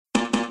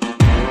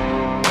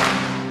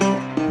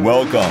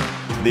Welcome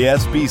to the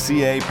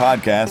SBCA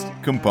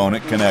podcast,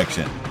 Component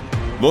Connection.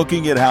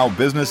 Looking at how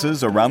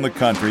businesses around the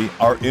country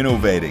are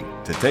innovating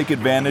to take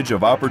advantage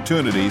of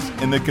opportunities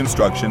in the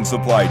construction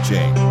supply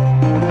chain.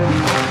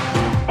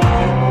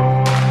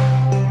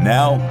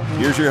 Now,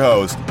 here's your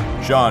host,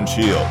 Sean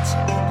Shields.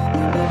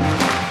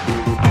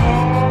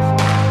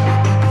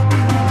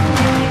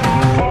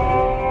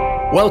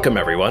 Welcome,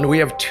 everyone. We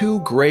have two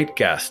great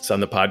guests on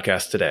the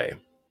podcast today.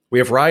 We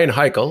have Ryan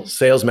Heichel,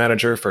 Sales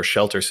Manager for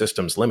Shelter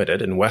Systems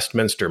Limited in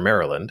Westminster,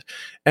 Maryland,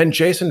 and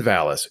Jason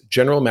Vallis,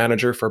 General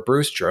Manager for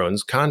Bruce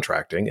Jones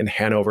Contracting in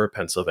Hanover,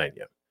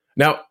 Pennsylvania.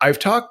 Now, I've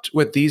talked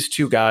with these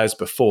two guys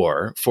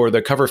before for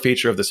the cover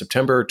feature of the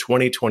September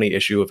 2020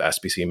 issue of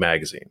SBC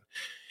Magazine.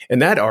 In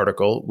that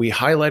article, we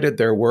highlighted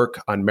their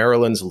work on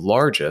Maryland's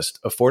largest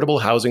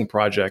affordable housing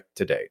project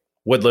to date,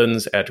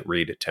 Woodlands at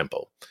Reed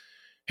Temple.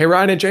 Hey,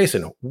 Ryan and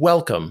Jason,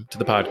 welcome to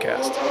the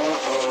podcast.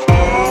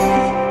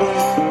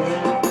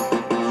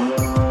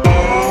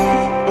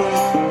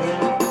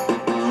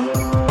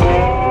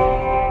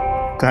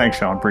 Thanks,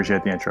 Sean.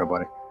 Appreciate the intro,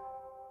 buddy.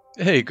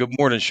 Hey, good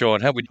morning, Sean.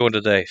 How we doing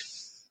today?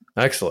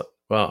 Excellent.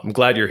 Well, I'm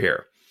glad you're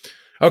here.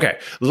 Okay,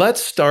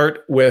 let's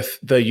start with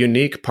the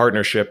unique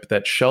partnership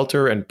that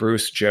Shelter and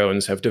Bruce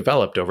Jones have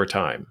developed over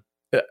time.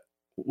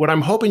 What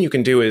I'm hoping you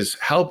can do is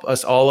help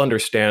us all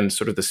understand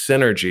sort of the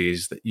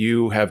synergies that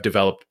you have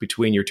developed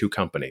between your two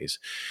companies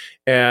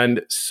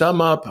and sum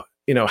up,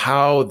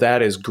 how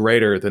that is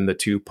greater than the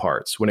two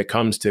parts when it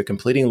comes to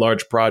completing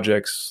large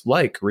projects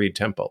like Reed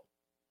Temple.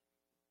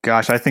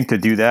 Gosh, I think to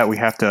do that, we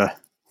have to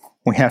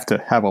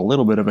have a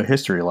little bit of a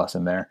history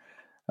lesson there.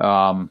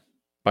 By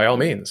all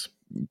means.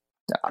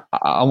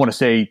 I want to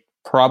say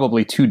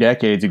probably 2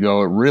 decades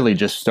ago, it really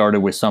just started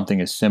with something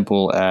as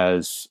simple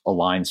as a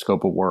line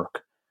scope of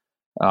work.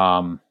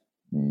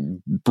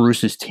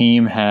 Bruce's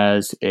team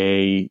has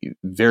a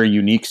very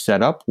unique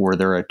setup where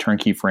they're a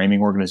turnkey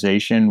framing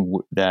organization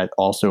that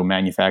also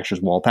manufactures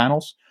wall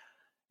panels.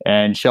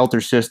 And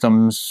Shelter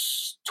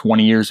Systems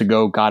 20 years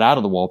ago got out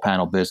of the wall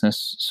panel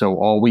business. So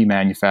all we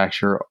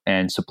manufacture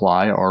and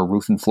supply are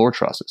roof and floor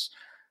trusses.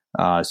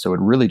 So it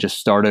really just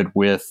started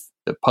with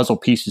the puzzle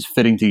pieces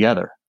fitting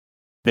together.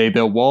 They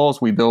build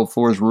walls, we build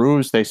floors,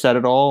 roofs, they set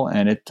it all,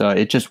 and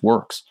it just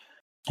works.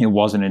 It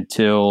wasn't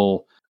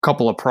until a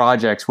couple of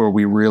projects where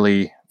we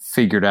really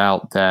figured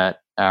out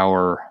that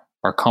our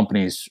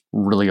companies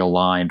really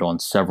aligned on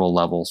several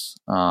levels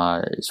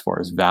as far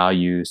as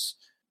values,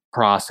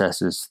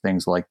 processes,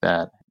 things like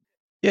that.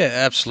 Yeah,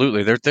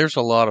 absolutely. There's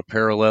a lot of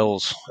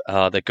parallels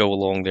that go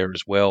along there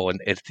as well. And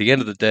at the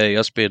end of the day,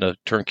 us being a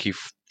turnkey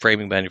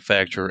framing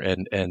manufacturer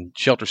and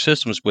Shelter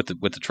Systems with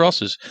the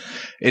trusses,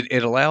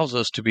 it allows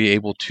us to be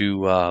able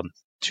to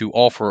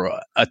offer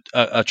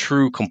a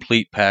true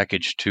complete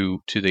package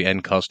to the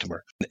end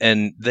customer,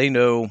 and they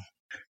know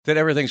that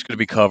everything's going to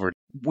be covered.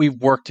 We've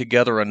worked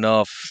together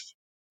enough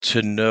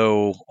to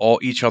know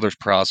each other's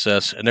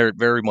process, and there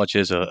very much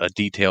is a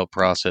detailed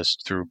process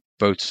through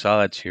both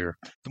sides here.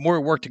 The more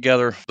we work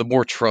together, the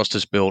more trust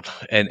is built,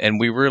 and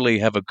we really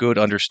have a good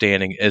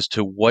understanding as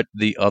to what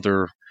the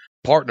other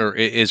partner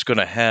is going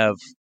to have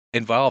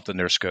involved in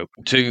their scope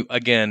to,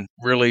 again,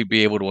 really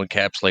be able to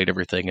encapsulate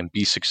everything and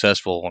be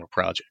successful on a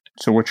project.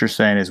 So what you're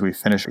saying is we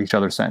finish each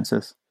other's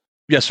sentences?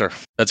 Yes, sir.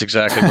 That's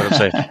exactly what I'm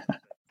saying.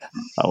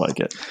 I like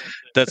it.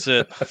 That's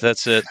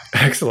it.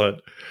 Excellent.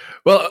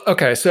 Well,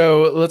 okay,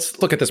 so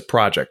let's look at this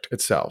project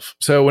itself.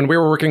 So when we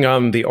were working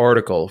on the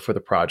article for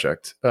the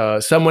project,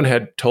 someone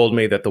had told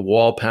me that the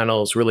wall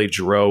panels really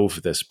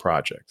drove this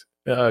project.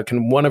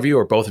 Can one of you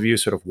or both of you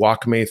sort of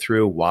walk me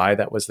through why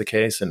that was the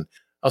case? And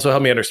also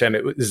help me understand,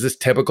 is this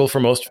typical for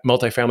most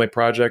multifamily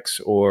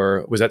projects,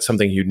 or was that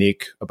something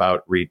unique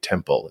about Reed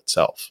Temple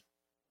itself?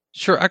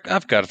 Sure,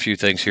 I've got a few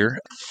things here.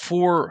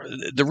 For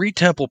the Reed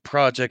Temple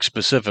project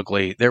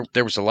specifically,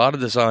 there was a lot of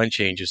design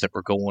changes that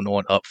were going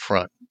on up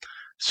front.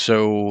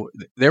 So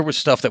there was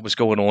stuff that was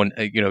going on,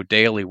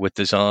 daily with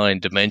design,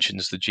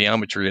 dimensions, the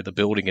geometry of the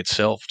building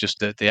itself, just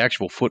the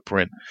actual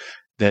footprint,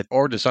 that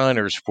our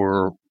designers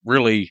were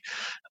really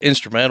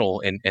instrumental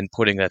in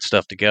putting that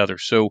stuff together.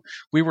 So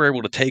we were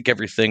able to take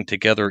everything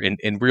together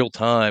in real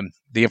time,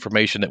 the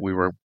information that we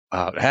were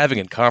having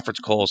in conference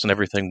calls and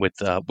everything with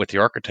the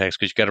architects,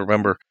 because you got to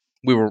remember,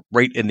 we were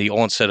right in the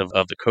onset of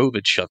the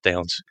COVID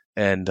shutdowns,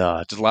 and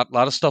just a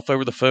lot of stuff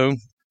over the phone.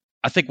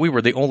 I think we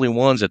were the only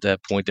ones at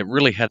that point that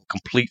really had a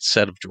complete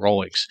set of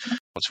drawings.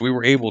 So we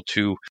were able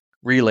to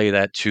relay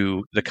that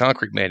to the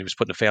concrete man who was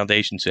putting the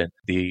foundations in,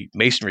 the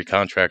masonry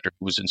contractor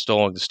who was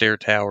installing the stair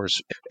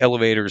towers,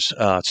 elevators,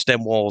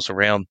 stem walls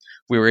around.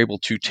 We were able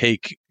to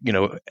take,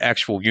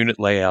 actual unit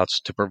layouts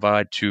to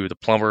provide to the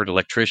plumber, the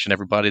electrician,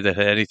 everybody that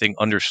had anything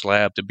under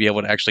slab to be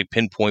able to actually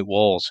pinpoint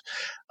walls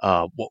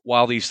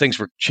while these things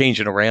were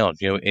changing around,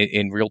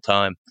 in real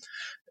time.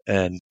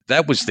 And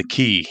that was the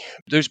key.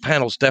 Those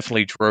panels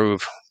definitely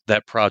drove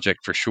that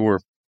project for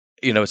sure.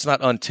 it's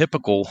not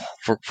untypical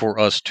for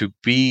us to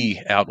be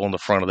out on the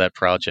front of that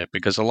project,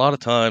 because a lot of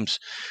times,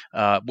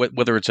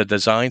 whether it's a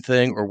design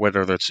thing or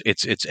whether it's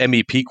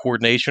MEP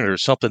coordination or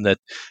something that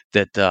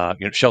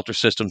Shelter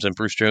Systems and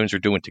Bruce Jones are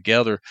doing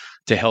together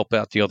to help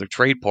out the other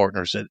trade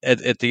partners.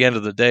 At the end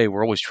of the day,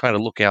 we're always trying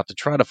to look out to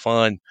try to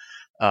find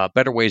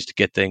better ways to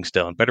get things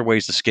done, better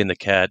ways to skin the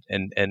cat,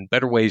 and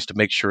better ways to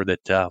make sure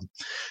that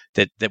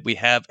that we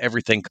have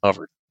everything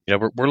covered.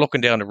 We're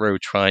looking down the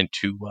road trying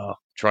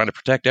to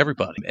protect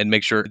everybody and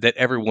make sure that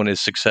everyone is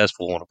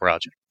successful on a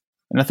project.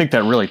 And I think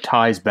that really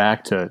ties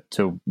back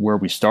to where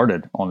we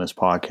started on this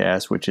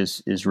podcast, which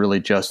is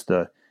really just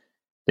the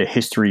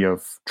history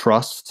of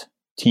trust,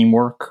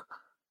 teamwork,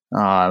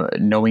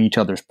 knowing each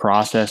other's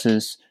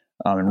processes,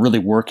 and really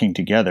working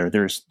together.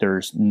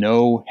 There's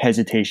no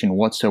hesitation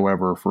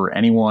whatsoever for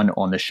anyone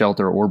on the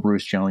Shelter or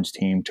Bruce Jones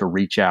team to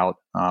reach out,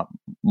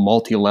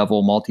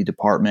 multi-level,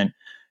 multi-department.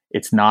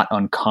 It's not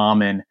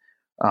uncommon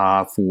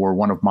for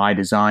one of my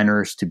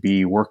designers to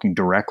be working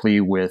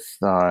directly with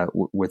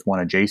one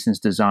of Jason's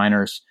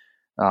designers,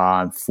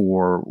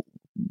 for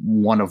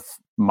one of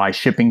my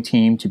shipping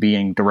team to be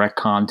in direct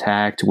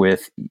contact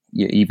with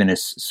even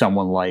as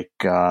someone like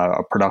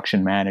a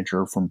production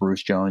manager from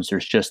Bruce Jones.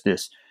 There's just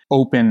this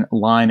open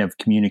line of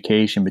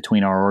communication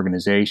between our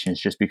organizations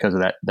just because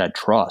of that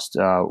trust.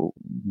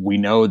 We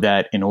know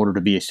that in order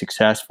to be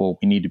successful,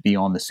 we need to be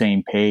on the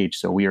same page.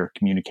 So we are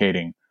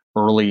communicating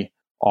early,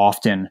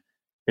 often.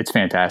 It's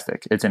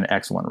fantastic. It's an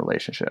excellent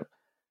relationship.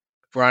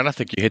 Brian, I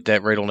think you hit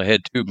that right on the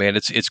head too, man.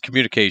 It's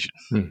communication.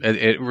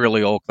 It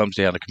really all comes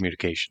down to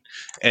communication.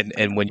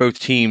 And when both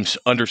teams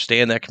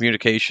understand that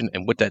communication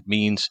and what that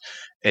means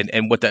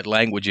and what that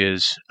language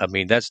is, I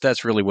mean,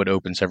 that's really what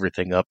opens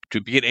everything up to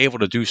being able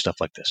to do stuff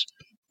like this.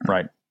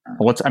 Right.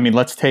 Well,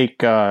 let's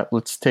take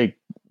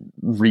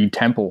Reed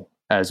Temple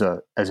as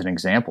an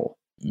example.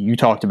 You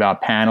talked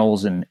about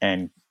panels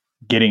and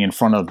getting in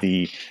front of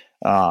the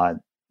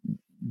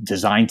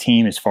design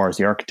team as far as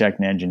the architect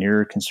and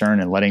engineer are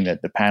concerned, and letting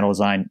the panel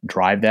design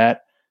drive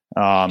that.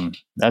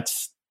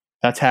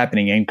 That's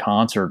happening in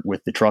concert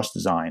with the truss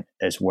design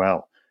as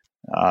well.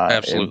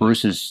 Absolutely.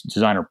 Bruce's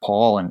designer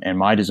Paul and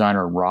my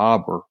designer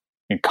Rob were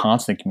in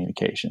constant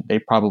communication. They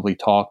probably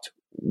talked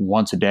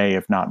once a day,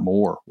 if not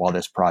more, while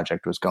this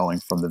project was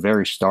going from the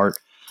very start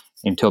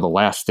until the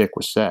last stick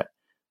was set.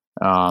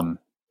 And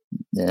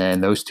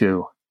those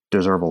two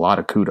deserve a lot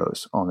of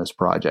kudos on this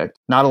project.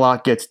 Not a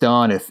lot gets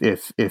done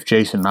if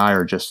Jason and I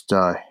are just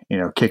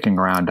kicking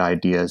around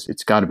ideas.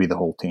 It's got to be the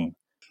whole team.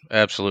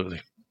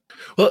 Absolutely.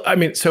 Well, I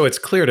mean, so it's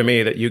clear to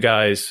me that you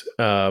guys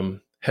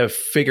have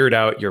figured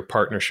out your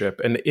partnership,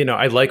 and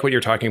I like what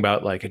you're talking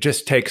about. Like, it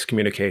just takes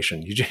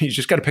communication. You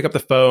just got to pick up the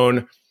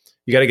phone.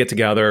 You got to get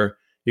together.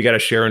 You got to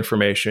share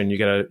information. You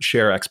got to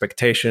share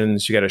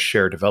expectations. You got to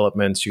share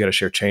developments. You got to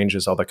share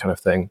changes. All that kind of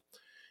thing.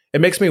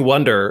 It makes me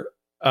wonder.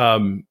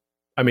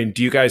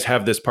 Do you guys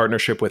have this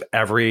partnership with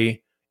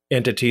every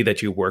entity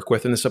that you work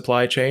with in the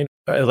supply chain?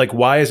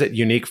 Why is it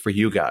unique for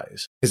you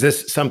guys? Is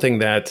this something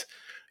that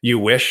you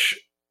wish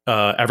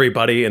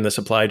everybody in the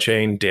supply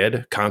chain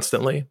did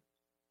constantly?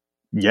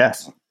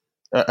 Yes.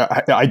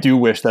 I do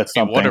wish that's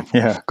something. Wonderful.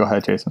 Yeah, go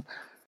ahead, Jason.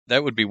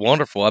 That would be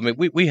wonderful. I mean,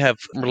 we have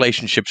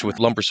relationships with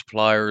lumber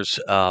suppliers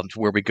to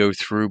where we go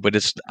through, but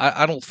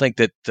I don't think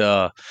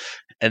that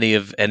any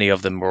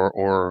of them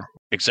are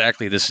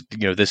exactly this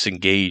this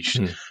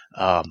engaged.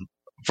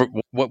 For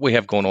what we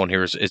have going on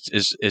here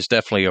is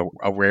definitely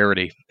a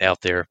rarity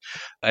out there,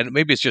 and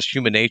maybe it's just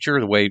human nature,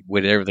 the way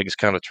everything is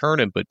kind of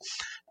turning. But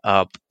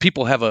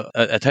people have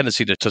a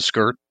tendency to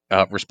skirt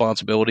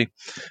responsibility,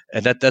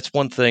 and that's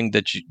one thing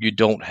that you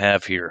don't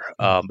have here.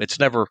 It's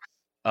never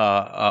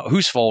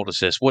whose fault is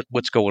this?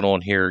 What's going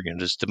on here?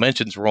 This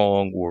dimension's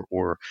wrong,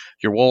 or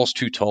your wall's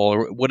too tall,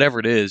 or whatever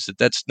it is.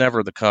 That's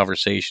never the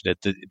conversation.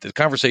 The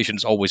conversation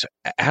is always,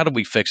 how do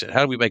we fix it?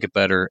 How do we make it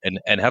better?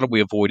 And how do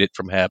we avoid it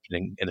from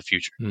happening in the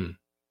future?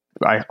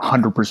 I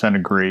 100%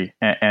 agree.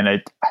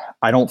 And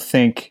I don't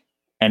think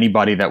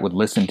anybody that would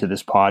listen to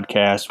this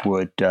podcast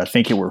would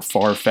think it were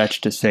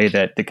far-fetched to say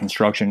that the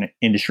construction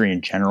industry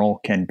in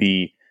general can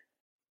be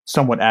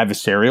somewhat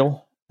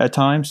adversarial at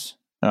times.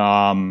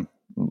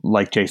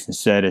 Like Jason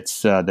said,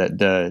 it's that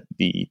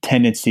the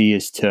tendency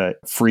is to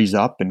freeze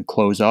up and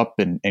close up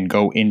and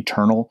go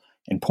internal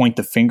and point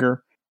the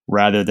finger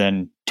rather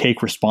than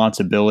take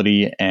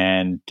responsibility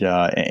and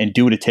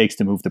do what it takes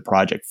to move the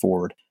project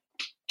forward.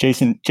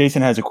 Jason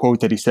has a quote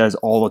that he says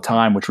all the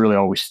time, which really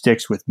always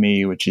sticks with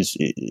me, which is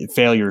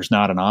failure is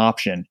not an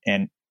option.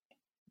 And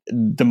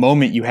the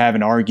moment you have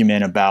an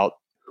argument about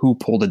who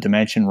pulled a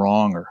dimension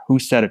wrong or who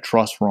set a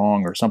truss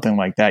wrong or something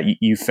like that,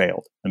 you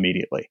failed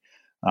immediately.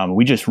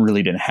 We just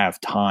really didn't have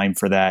time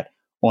for that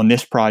on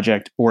this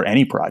project or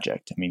any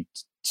project. I mean,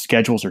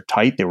 schedules are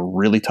tight. They were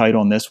really tight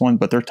on this one,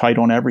 but they're tight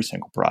on every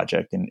single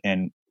project.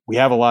 And we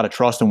have a lot of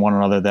trust in one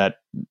another that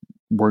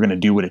we're going to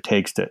do what it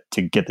takes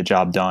to get the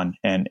job done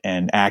and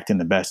act in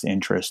the best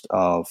interest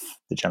of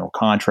the general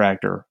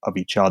contractor, of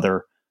each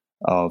other,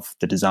 of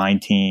the design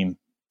team,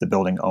 the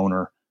building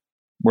owner.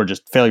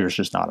 Failure is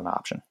just not an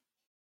option.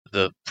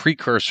 the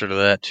precursor to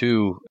that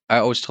too, I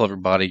always tell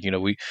everybody,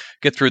 we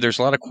get through. There's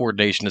a lot of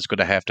coordination that's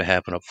going to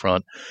happen up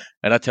front,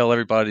 and I tell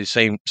everybody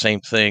the same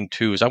thing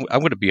too. Is I'm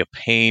going to be a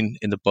pain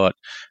in the butt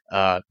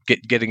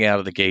getting out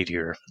of the gate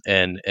here,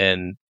 and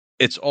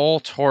it's all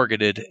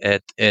targeted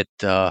at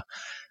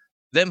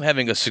them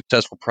having a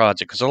successful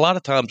project, because a lot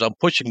of times I'm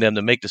pushing them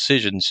to make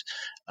decisions,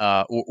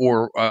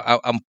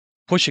 I'm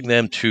pushing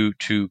them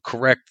to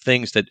correct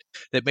things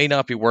that may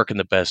not be working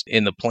the best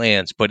in the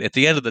plans. But at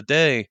the end of the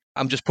day,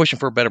 I'm just pushing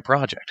for a better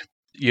project.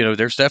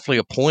 There's definitely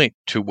a point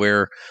to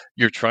where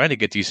you're trying to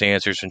get these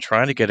answers and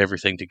trying to get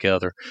everything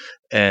together,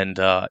 and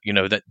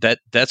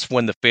that's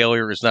when the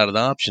failure is not an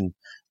option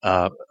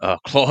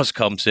clause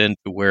comes in,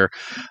 to where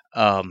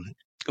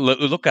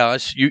look,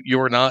 guys,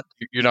 you're not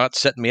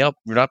setting me up.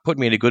 You're not putting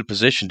me in a good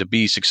position to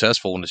be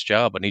successful in this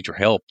job. I need your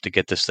help to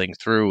get this thing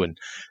through.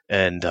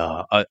 And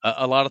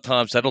a lot of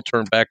times that'll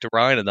turn back to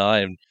Ryan and I,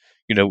 and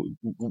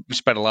we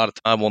spend a lot of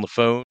time on the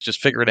phone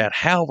just figuring out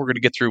how we're going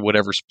to get through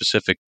whatever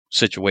specific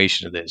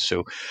situation it is.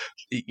 So,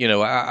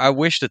 I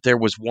wish that there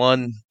was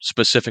one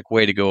specific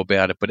way to go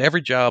about it, but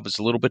every job is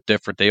a little bit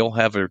different. They all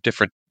have their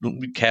different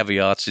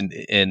caveats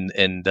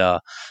and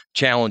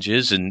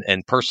challenges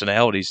and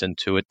personalities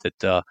into it,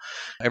 that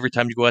every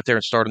time you go out there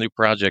and start a new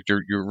project,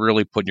 you're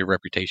really putting your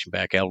reputation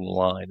back out on the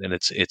line. And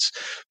it's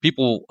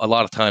people a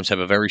lot of times have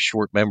a very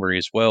short memory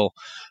as well.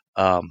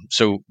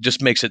 So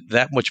just makes it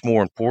that much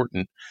more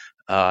important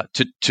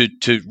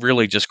to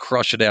really just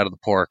crush it out of the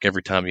park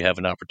every time you have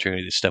an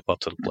opportunity to step up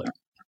to the plate.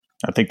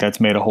 I think that's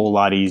made a whole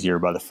lot easier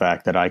by the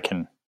fact that I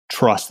can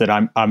trust that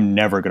I'm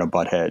never going to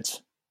butt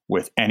heads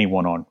with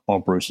anyone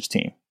on Bruce's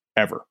team,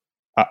 ever.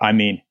 I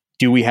mean,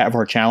 do we have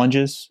our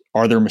challenges?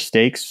 Are there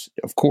mistakes?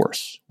 Of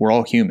course, we're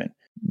all human.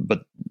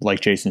 But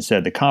like Jason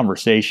said, the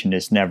conversation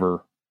is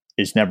never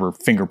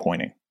finger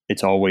pointing.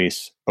 It's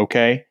always,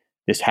 okay,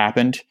 this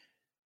happened.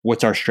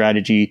 What's our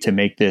strategy to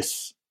make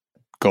this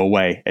go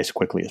away as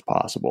quickly as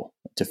possible,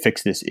 to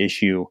fix this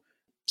issue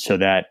so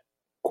that,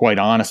 quite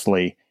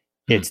honestly,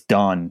 it's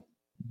done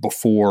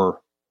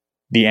before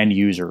the end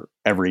user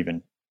ever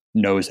even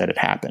knows that it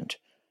happened.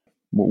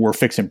 We're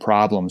fixing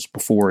problems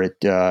before it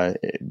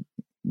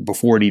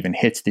even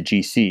hits the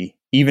GC,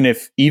 even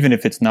if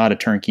it's not a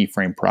turnkey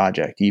frame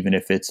project, even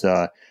if it's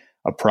a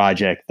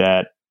project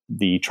that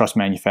the truss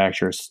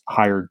manufacturer's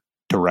hired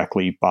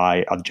directly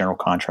by a general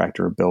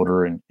contractor or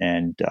builder,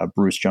 and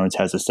Bruce Jones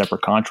has a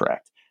separate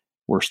contract.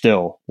 We're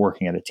still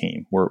working as a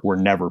team. We're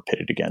never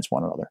pitted against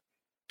one another.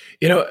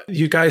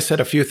 You guys said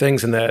a few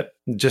things in that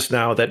just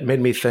now that made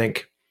me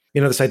think,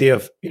 this idea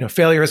of,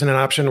 failure isn't an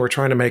option. We're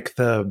trying to make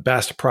the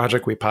best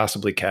project we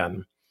possibly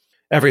can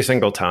every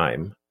single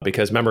time,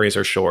 because memories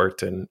are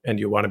short and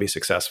you want to be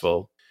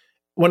successful.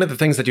 One of the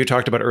things that you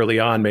talked about early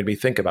on made me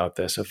think about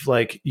this, of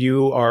like,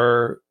 you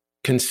are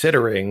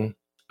considering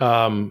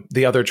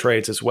the other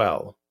trades as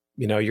well.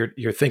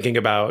 You're thinking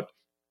about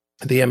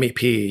the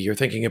MEP, you're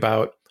thinking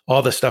about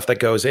all the stuff that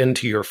goes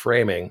into your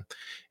framing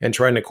and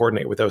trying to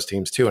coordinate with those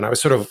teams too. And I was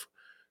sort of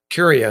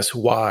curious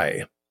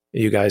why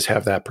you guys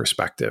have that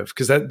perspective,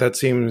 because that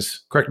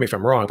seems, correct me if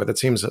I'm wrong, but that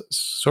seems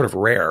sort of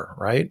rare,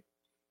 right?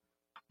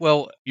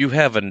 Well, you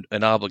have an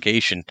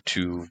obligation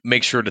to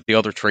make sure that the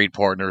other trade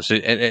partners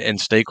and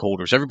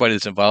stakeholders, everybody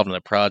that's involved in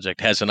the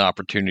project, has an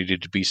opportunity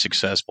to be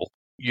successful.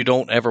 You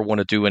don't ever want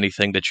to do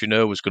anything that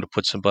is going to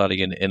put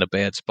somebody in a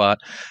bad spot.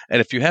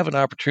 And if you have an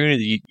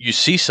opportunity, you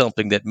see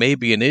something that may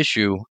be an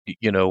issue,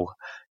 you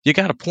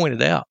got to point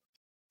it out.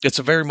 It's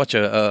very much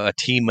a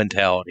team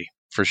mentality,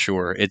 for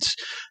sure. It's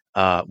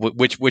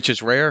which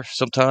is rare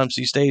sometimes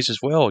these days as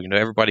well.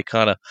 Everybody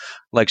kind of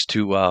likes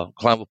to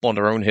climb up on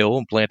their own hill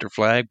and plant their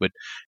flag. But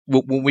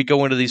when we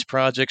go into these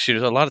projects, a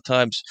lot of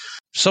times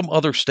some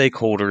other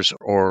stakeholders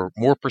are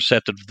more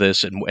perceptive of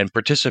this and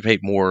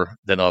participate more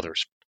than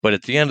others. But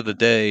at the end of the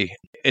day,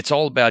 it's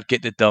all about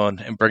getting it done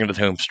and bringing it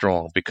home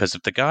strong. Because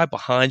if the guy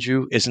behind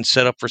you isn't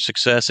set up for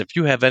success, if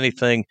you have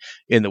anything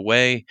in the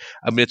way,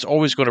 it's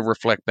always going to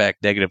reflect back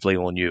negatively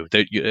on you.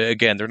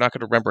 Again, they're not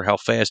going to remember how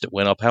fast it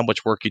went up, how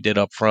much work you did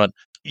up front.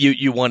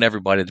 You want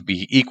everybody to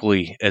be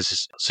equally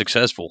as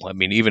successful.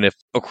 Even if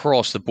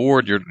across the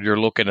board you're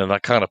looking, and I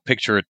kind of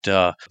picture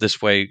it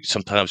this way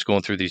sometimes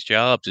going through these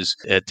jobs, is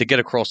to get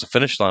across the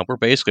finish line,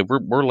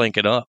 we're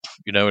linking up.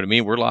 You know what I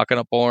mean? We're locking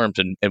up arms,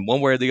 and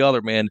one way or the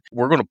other, man,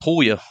 we're going to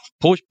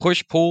pull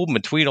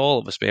between all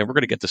of us, man. We're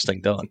going to get this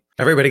thing done.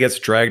 Everybody gets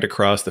dragged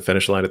across the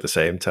finish line at the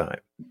same time.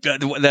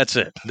 That's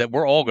it. That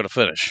we're all going to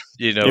finish.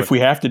 If we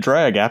have to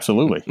drag,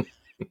 absolutely.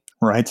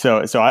 Right.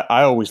 So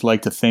I always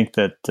like to think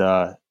that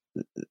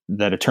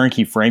a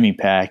turnkey framing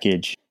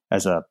package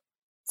as a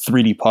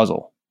 3D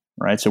puzzle,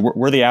 right? So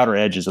we're the outer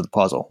edges of the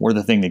puzzle. We're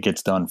the thing that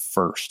gets done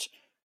first.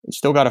 You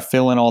still got to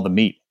fill in all the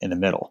meat in the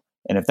middle.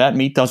 And if that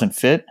meat doesn't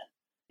fit,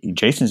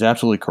 Jason's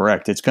absolutely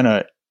correct. It's going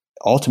to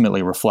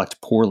ultimately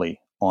reflect poorly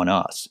on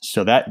us.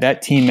 So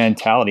that team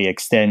mentality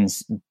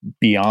extends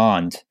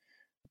beyond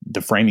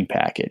the framing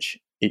package.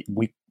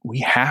 We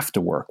have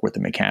to work with the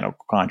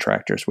mechanical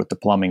contractors, with the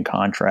plumbing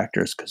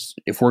contractors, because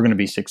if we're going to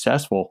be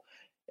successful,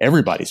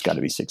 everybody's got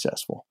to be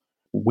successful.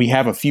 we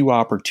have a few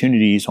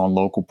opportunities on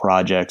local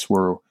projects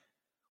where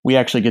we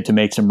actually get to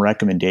make some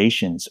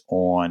recommendations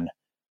on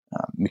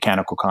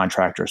mechanical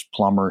contractors,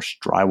 plumbers,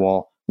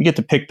 drywall. We get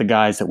to pick the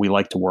guys that we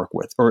like to work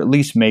with, or at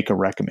least make a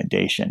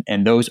recommendation.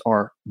 And those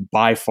are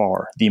by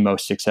far the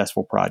most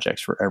successful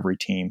projects for every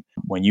team.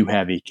 When you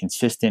have a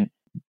consistent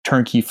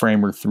turnkey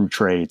framer through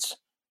trades,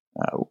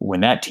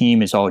 when that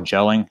team is all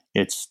gelling,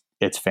 it's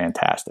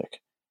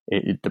fantastic.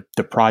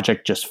 The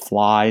project just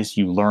flies.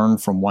 You learn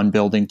from one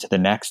building to the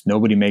next.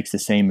 Nobody makes the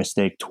same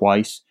mistake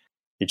twice.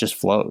 It just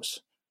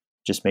flows.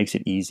 Just makes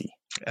it easy.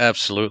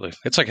 Absolutely.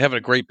 It's like having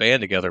a great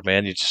band together,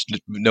 man. You just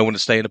know when to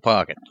stay in the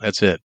pocket.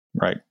 That's it.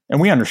 Right. And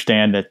we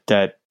understand that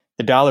the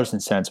dollars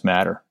and cents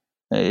matter.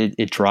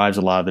 It drives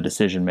a lot of the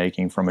decision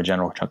making from a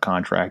general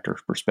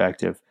contractor's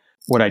perspective.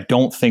 What I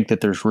don't think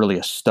that there's really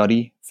a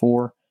study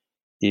for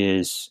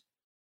is,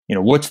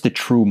 what's the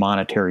true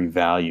monetary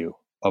value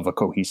of a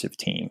cohesive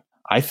team?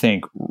 I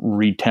think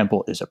Reed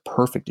Temple is a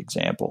perfect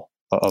example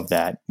of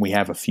that. We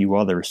have a few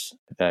others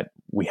that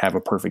we have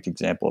a perfect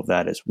example of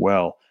that as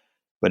well.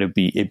 But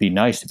it'd be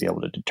nice to be able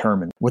to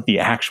determine what the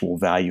actual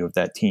value of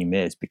that team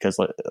is, because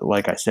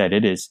like I said,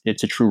 it's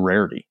a true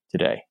rarity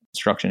today.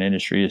 Construction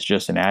industry is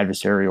just an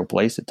adversarial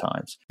place at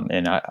times.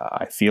 And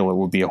I feel it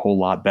would be a whole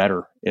lot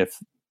better if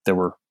there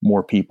were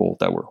more people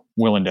that were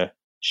willing to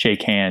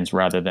shake hands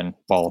rather than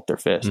ball up their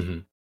fist.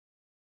 Mm-hmm.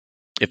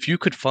 If you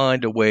could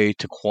find a way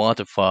to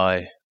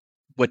quantify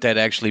what that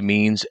actually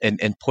means and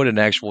put an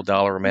actual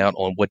dollar amount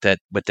on what that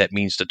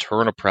means to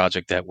turn a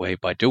project that way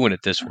by doing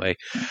it this way,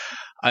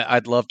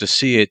 I'd love to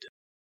see it.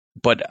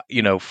 But,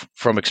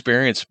 from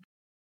experience,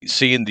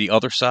 seeing the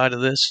other side of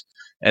this,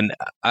 and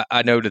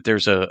I know that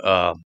there's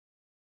a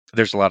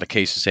lot of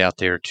cases out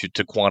there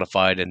to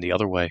quantify it in the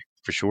other way,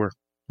 for sure.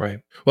 Right.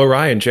 Well,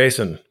 Ryan,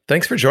 Jason,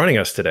 thanks for joining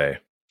us today.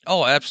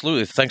 Oh,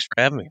 absolutely. Thanks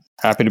for having me.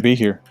 Happy to be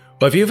here.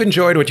 Well, if you've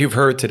enjoyed what you've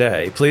heard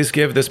today, please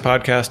give this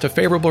podcast a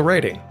favorable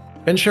rating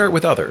and share it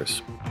with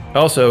others.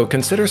 Also,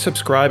 consider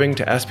subscribing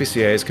to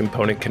SBCA's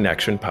Component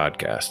Connection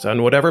podcast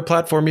on whatever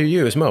platform you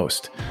use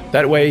most.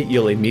 That way,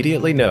 you'll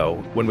immediately know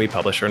when we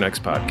publish our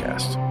next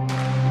podcast.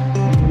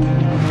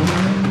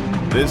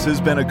 This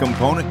has been a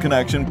Component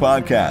Connection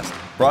podcast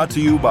brought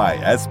to you by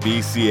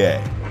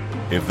SBCA.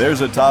 If there's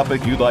a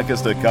topic you'd like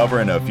us to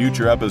cover in a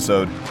future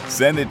episode,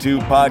 send it to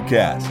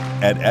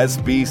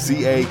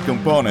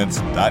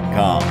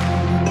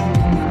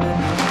podcast@sbcacomponents.com.